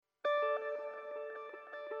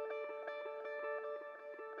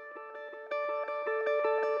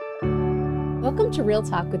Welcome to Real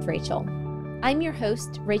Talk with Rachel. I'm your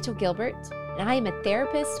host, Rachel Gilbert, and I am a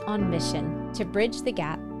therapist on mission to bridge the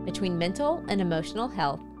gap between mental and emotional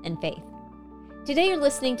health and faith. Today you're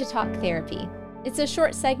listening to Talk Therapy. It's a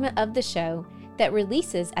short segment of the show that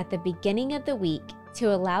releases at the beginning of the week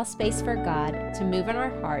to allow space for God to move in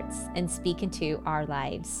our hearts and speak into our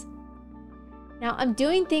lives. Now, I'm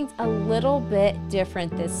doing things a little bit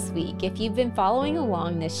different this week. If you've been following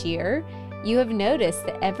along this year, you have noticed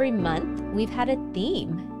that every month we've had a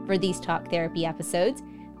theme for these Talk Therapy episodes,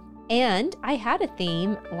 and I had a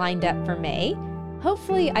theme lined up for May.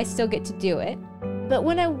 Hopefully I still get to do it, but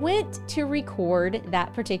when I went to record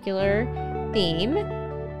that particular theme,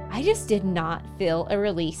 I just did not feel a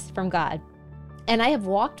release from God. And I have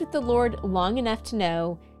walked with the Lord long enough to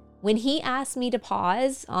know when He asks me to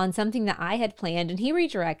pause on something that I had planned and He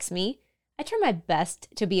redirects me, I try my best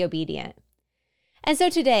to be obedient. And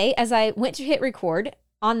so today, as I went to hit record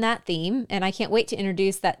on that theme, and I can't wait to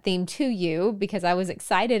introduce that theme to you because I was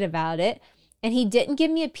excited about it, and He didn't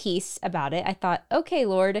give me a piece about it, I thought, okay,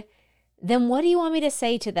 Lord, then what do you want me to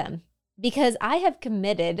say to them? Because I have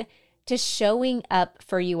committed to showing up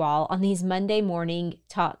for you all on these Monday morning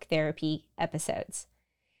Talk Therapy episodes.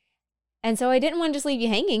 And so I didn't want to just leave you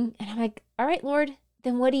hanging. And I'm like, all right, Lord,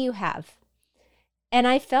 then what do you have? And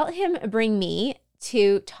I felt Him bring me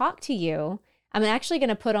to talk to you. I'm actually going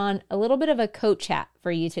to put on a little bit of a coat chat for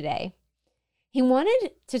you today. He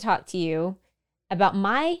wanted to talk to you about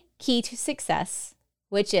my key to success,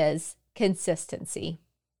 which is consistency.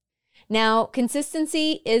 Now,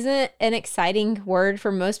 consistency isn't an exciting word for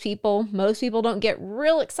most people. Most people don't get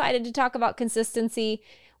real excited to talk about consistency.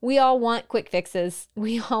 We all want quick fixes.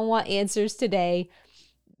 We all want answers today.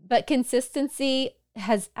 But consistency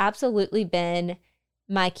has absolutely been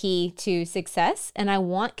my key to success, and I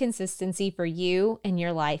want consistency for you and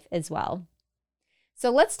your life as well. So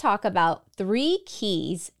let's talk about 3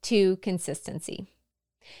 keys to consistency.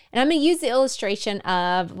 And I'm going to use the illustration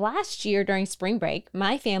of last year during spring break.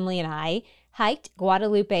 My family and I hiked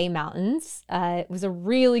Guadalupe Mountains. It was a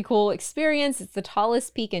really cool experience. It's the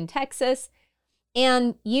tallest peak in Texas.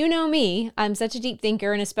 And you know me, I'm such a deep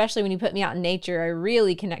thinker, and especially when you put me out in nature, I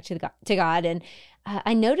really connect to God. And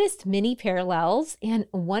I noticed many parallels, and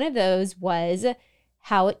one of those was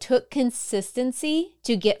how it took consistency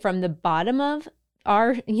to get from the bottom of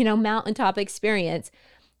our, mountaintop experience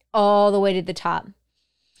all the way to the top.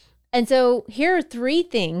 And so here are 3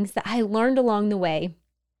 things that I learned along the way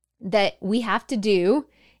that we have to do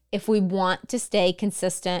if we want to stay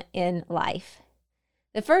consistent in life.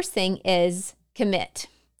 The first thing is commit.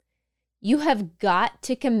 You have got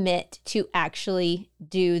to commit to actually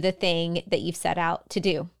do the thing that you've set out to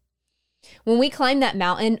do. When we climbed that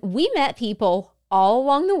mountain, we met people all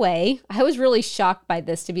along the way. I was really shocked by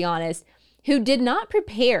this, to be honest, who did not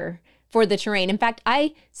prepare for the terrain. In fact,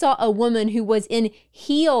 I saw a woman who was in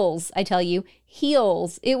heels. I tell you,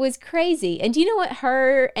 heels. It was crazy. And do you know what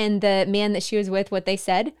her and the man that she was with, what they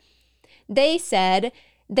said? They said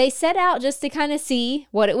they set out just to kind of see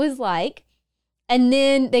what it was like. And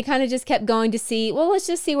then they kind of just kept going to see, well, let's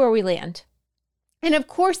just see where we land. And of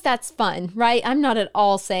course, that's fun, right? I'm not at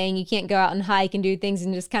all saying you can't go out and hike and do things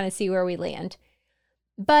and just kind of see where we land.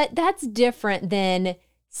 But that's different than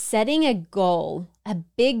setting a goal, a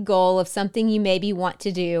big goal of something you maybe want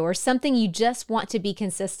to do or something you just want to be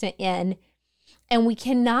consistent in. And we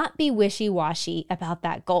cannot be wishy-washy about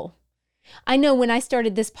that goal. I know when I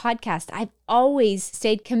started this podcast, I've always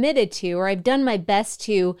stayed committed to, or I've done my best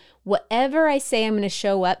to, whatever I say I'm going to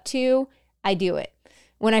show up to, I do it.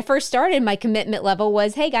 When I first started, my commitment level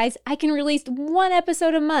was, hey guys, I can release 1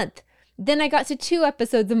 episode a month. Then I got to 2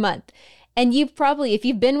 episodes a month. And you've probably, if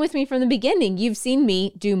you've been with me from the beginning, you've seen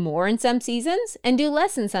me do more in some seasons and do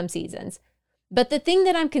less in some seasons. But the thing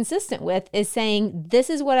that I'm consistent with is saying,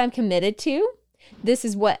 this is what I'm committed to. This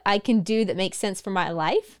is what I can do that makes sense for my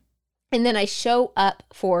life. And then I show up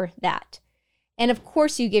for that. And of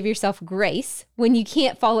course, you give yourself grace when you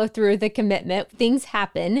can't follow through the commitment. Things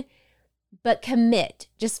happen, but commit.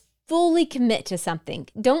 Just fully commit to something.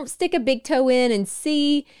 Don't stick a big toe in and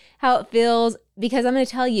see how it feels, because I'm going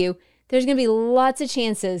to tell you, there's going to be lots of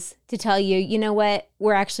chances to tell you, you know what,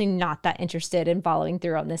 we're actually not that interested in following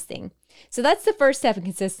through on this thing. So that's the first step in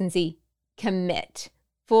consistency. Commit.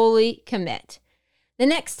 Fully commit. The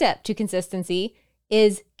next step to consistency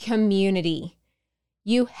is community.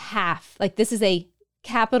 You have, this is a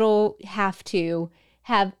capital have to,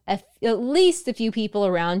 have at least a few people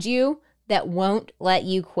around you that won't let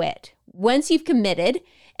you quit. Once you've committed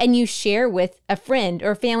and you share with a friend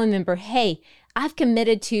or a family member, hey, I've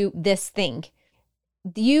committed to this thing.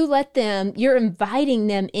 you're inviting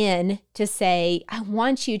them in to say, I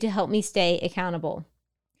want you to help me stay accountable.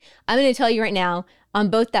 I'm going to tell you right now, on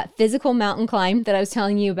both that physical mountain climb that I was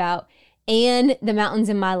telling you about and the mountains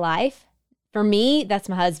in my life, for me, that's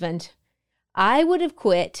my husband. I would have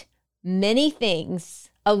quit many things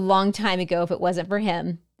a long time ago if it wasn't for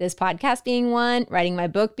him. This podcast being one, writing my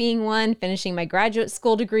book being one, finishing my graduate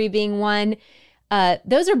school degree being one.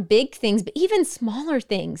 Those are big things, but even smaller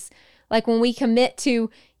things, like when we commit to,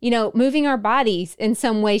 moving our bodies in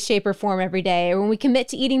some way, shape, or form every day, or when we commit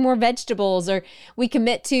to eating more vegetables, or we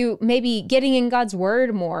commit to maybe getting in God's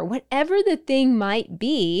word more, whatever the thing might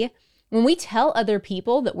be, when we tell other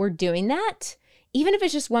people that we're doing that, even if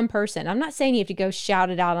it's just one person, I'm not saying you have to go shout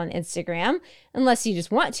it out on Instagram, unless you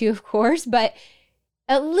just want to, of course, but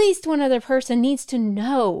at least one other person needs to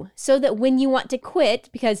know so that when you want to quit,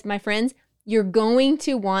 because my friends, you're going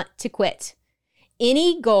to want to quit.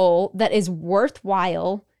 Any goal that is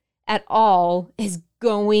worthwhile at all is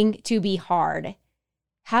going to be hard.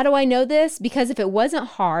 How do I know this? Because if it wasn't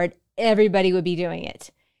hard, everybody would be doing it.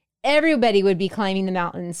 Everybody would be climbing the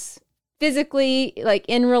mountains, physically, like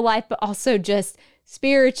in real life, but also just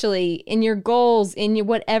spiritually, in your goals, in your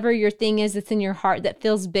whatever your thing is that's in your heart that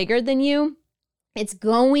feels bigger than you. It's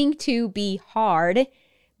going to be hard,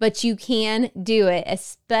 but you can do it,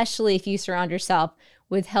 especially if you surround yourself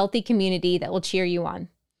with healthy community that will cheer you on.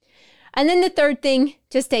 And then the third thing,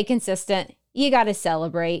 to stay consistent, you got to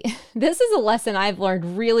celebrate. This is a lesson I've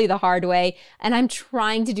learned really the hard way, and I'm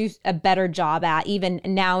trying to do a better job at even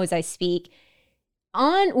now as I speak.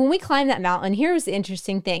 When we climb that mountain, here's the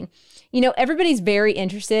interesting thing. Everybody's very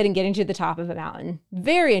interested in getting to the top of a mountain.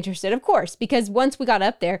 Very interested, of course, because once we got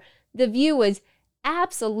up there, the view was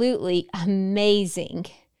absolutely amazing.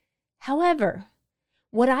 However,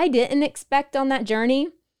 what I didn't expect on that journey,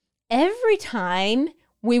 every time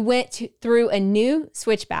we went through a new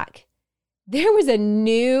switchback, there was a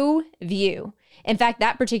new view. In fact,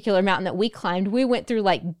 that particular mountain that we climbed, we went through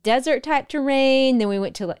like desert type terrain. Then we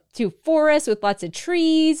went to forest with lots of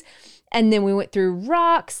trees. And then we went through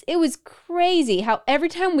rocks. It was crazy how every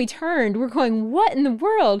time we turned, we're going, what in the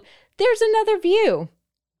world? There's another view.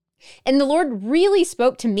 And the Lord really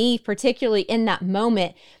spoke to me, particularly in that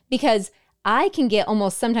moment, because I can get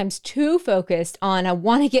almost sometimes too focused on, I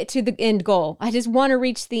want to get to the end goal. I just want to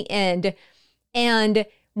reach the end. And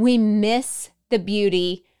we miss the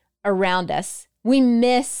beauty around us. We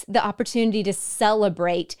miss the opportunity to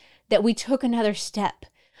celebrate that we took another step,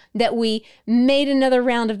 that we made another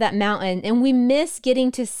round of that mountain, and we miss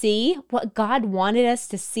getting to see what God wanted us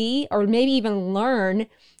to see, or maybe even learn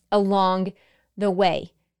along the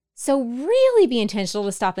way. So really be intentional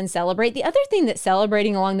to stop and celebrate. The other thing that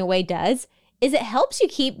celebrating along the way does is it helps you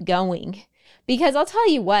keep going. Because I'll tell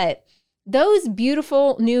you what, those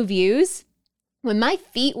beautiful new views, when my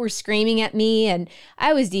feet were screaming at me and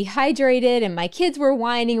I was dehydrated and my kids were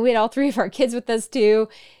whining, we had all three of our kids with us too,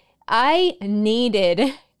 I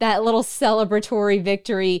needed that little celebratory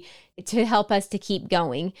victory to help us to keep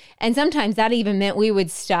going. And sometimes that even meant we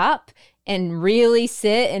would stop and really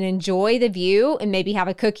sit and enjoy the view and maybe have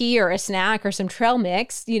a cookie or a snack or some trail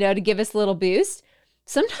mix, to give us a little boost.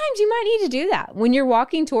 Sometimes you might need to do that. When you're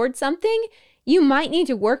walking towards something, you might need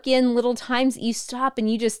to work in little times that you stop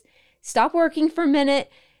and you just stop working for a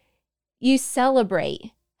minute. You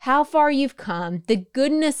celebrate how far you've come, the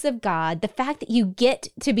goodness of God, the fact that you get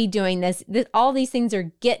to be doing this, that all these things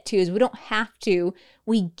are get tos. We don't have to.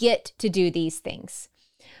 We get to do these things.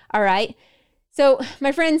 All right. So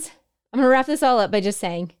my friends, I'm going to wrap this all up by just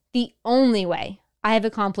saying the only way I have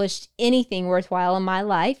accomplished anything worthwhile in my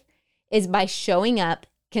life is by showing up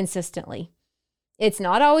consistently. It's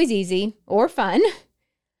not always easy or fun.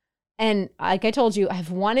 And like I told you,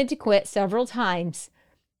 I've wanted to quit several times,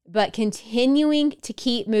 but continuing to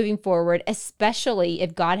keep moving forward, especially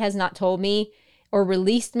if God has not told me or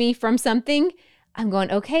released me from something, I'm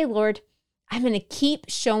going, okay, Lord, I'm going to keep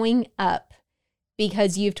showing up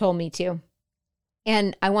because you've told me to.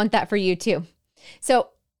 And I want that for you too. So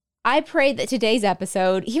I pray that today's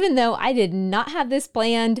episode, even though I did not have this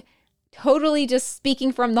planned, totally just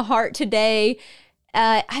speaking from the heart today,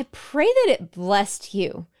 I pray that it blessed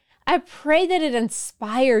you. I pray that it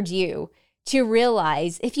inspired you to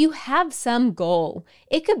realize if you have some goal,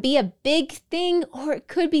 it could be a big thing or it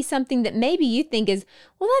could be something that maybe you think is,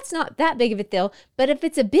 well, that's not that big of a deal. But if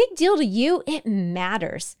it's a big deal to you, it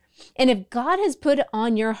matters. And if God has put it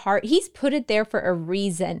on your heart, he's put it there for a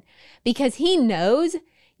reason because he knows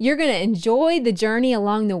you're going to enjoy the journey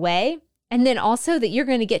along the way. And then also that you're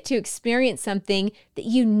going to get to experience something that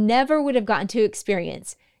you never would have gotten to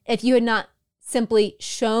experience if you had not simply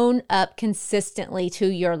shown up consistently to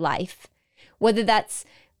your life. Whether that's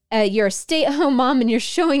you're a stay-at-home mom and you're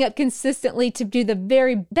showing up consistently to do the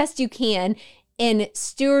very best you can in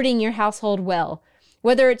stewarding your household well.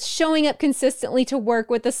 Whether it's showing up consistently to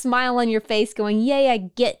work with a smile on your face going, yay, I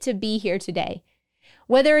get to be here today.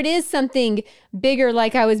 Whether it is something bigger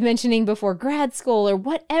like I was mentioning before, grad school or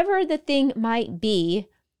whatever the thing might be,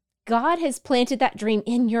 God has planted that dream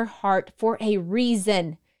in your heart for a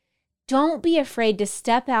reason. Don't be afraid to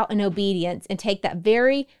step out in obedience and take that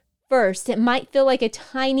very first, it might feel like a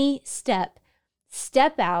tiny step.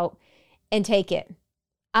 Step out and take it.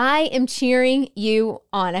 I am cheering you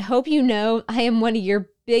on. I hope you know I am one of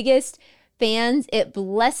your biggest fans. It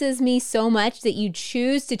blesses me so much that you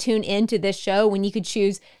choose to tune into this show when you could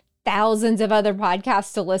choose thousands of other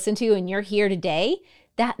podcasts to listen to and you're here today.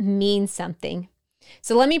 That means something.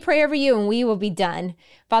 So let me pray over you and we will be done.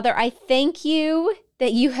 Father, I thank you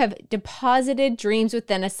that you have deposited dreams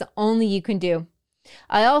within us that only you can do.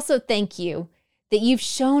 I also thank you that you've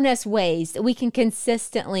shown us ways that we can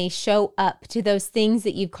consistently show up to those things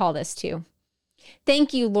that you've called us to.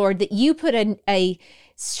 Thank you, Lord, that you put a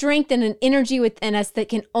strength and an energy within us that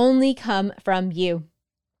can only come from you.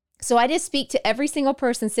 So I just speak to every single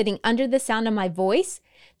person sitting under the sound of my voice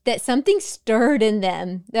that something stirred in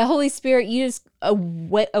them. The Holy Spirit, you just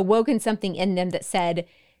awoken something in them that said,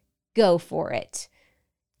 go for it.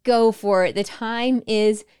 Go for it. The time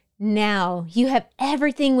is now. You have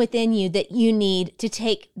everything within you that you need to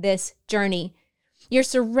take this journey. You're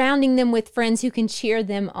surrounding them with friends who can cheer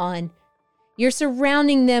them on. You're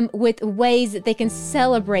surrounding them with ways that they can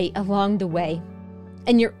celebrate along the way.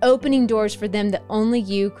 And you're opening doors for them that only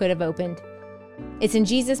you could have opened. It's in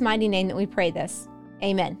Jesus' mighty name that we pray this.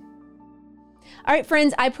 Amen. All right,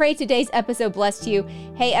 friends, I pray today's episode blessed you.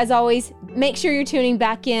 Hey, as always, make sure you're tuning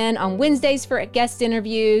back in on Wednesdays for guest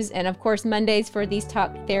interviews and, of course, Mondays for these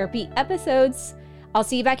Talk Therapy episodes. I'll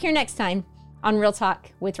see you back here next time on Real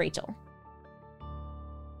Talk with Rachel.